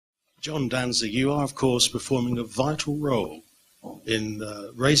Jon Danzig, you are, of course, performing a vital role in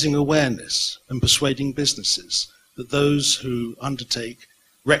raising awareness and persuading businesses that those who undertake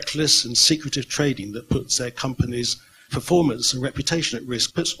reckless and secretive trading that puts their company's performance and reputation at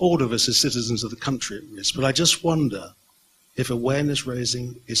risk, puts all of us as citizens of the country at risk. But I just wonder if awareness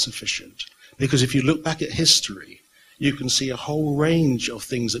raising is sufficient. Because if you look back at history, you can see a whole range of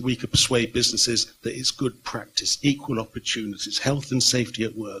things that we could persuade businesses that it's good practice, equal opportunities, health and safety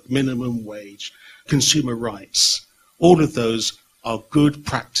at work, minimum wage, consumer rights. All of those are good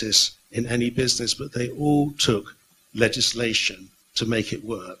practice in any business, but they all took legislation to make it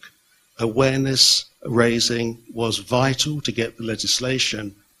work. Awareness raising was vital to get the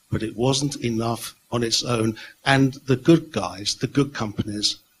legislation, but it wasn't enough on its own. And the good guys, the good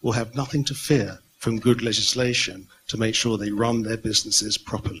companies, will have nothing to fear from good legislation to make sure they run their businesses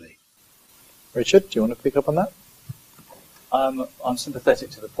properly. Richard, do you want to pick up on that? I'm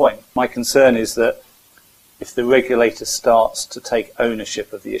sympathetic to the point. My concern is that if the regulator starts to take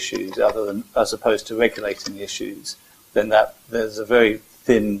ownership of the issues as opposed to regulating the issues, then there's a very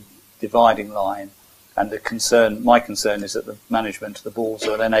thin dividing line. And my concern is that the management, the boards,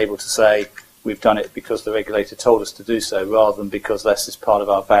 are then able to say, we've done it because the regulator told us to do so, rather than because this is part of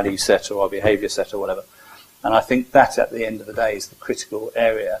our value set or our behaviour set or whatever. And I think that, at the end of the day, is the critical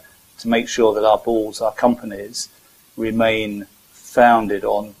area to make sure that our boards, our companies, remain founded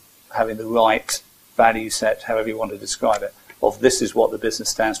on having the right value set, however you want to describe it, of this is what the business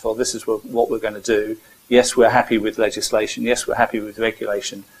stands for, this is what we're going to do. Yes, we're happy with legislation, yes, we're happy with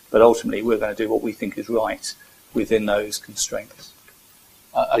regulation, but ultimately we're going to do what we think is right within those constraints.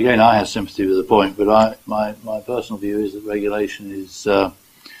 Again, I have sympathy with the point, but my personal view is that regulation is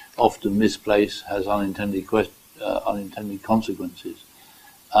often misplaced, has unintended consequences.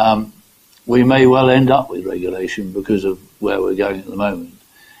 We may well end up with regulation because of where we're going at the moment,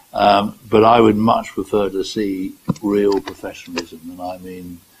 but I would much prefer to see real professionalism, and I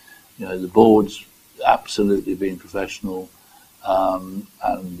mean, the boards absolutely being professional,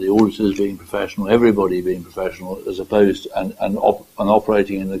 and the auditors being professional, everybody being professional, as opposed to, and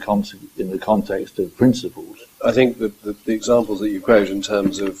operating in the context of principles. I think that the examples that you quote in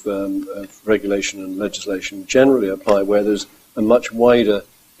terms of regulation and legislation generally apply where there's a much wider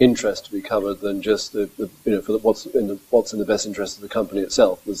interest to be covered than just for what's in the best interest of the company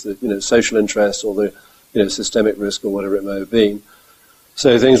itself. There's the social interest or the systemic risk or whatever it may have been.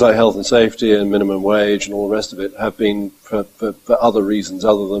 So things like health and safety and minimum wage and all the rest of it have been for other reasons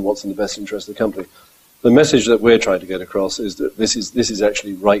other than what's in the best interest of the company. The message that we're trying to get across is that this is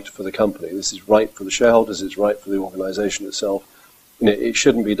actually right for the company. This is right for the shareholders. It's right for the organisation itself. It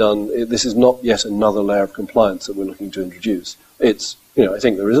shouldn't be done. This is not yet another layer of compliance that we're looking to introduce. It's I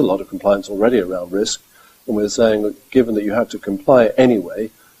think there is a lot of compliance already around risk, and we're saying that given that you have to comply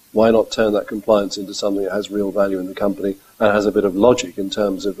anyway, why not turn that compliance into something that has real value in the company and has a bit of logic in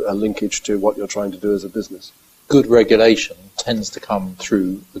terms of a linkage to what you're trying to do as a business? Good regulation tends to come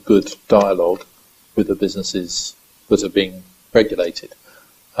through a good dialogue with the businesses that are being regulated,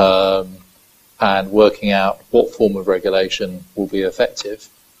 and working out what form of regulation will be effective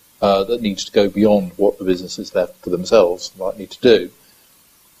that needs to go beyond what the businesses left for themselves might need to do.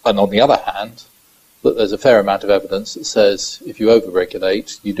 And on the other hand, that there's a fair amount of evidence that says if you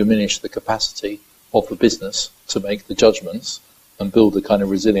over-regulate, you diminish the capacity of the business to make the judgments and build the kind of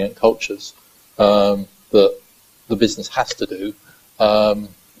resilient cultures that the business has to do,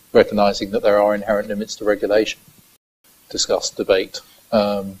 recognising that there are inherent limits to regulation. Discuss, debate.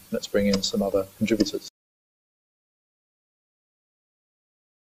 Let's bring in some other contributors.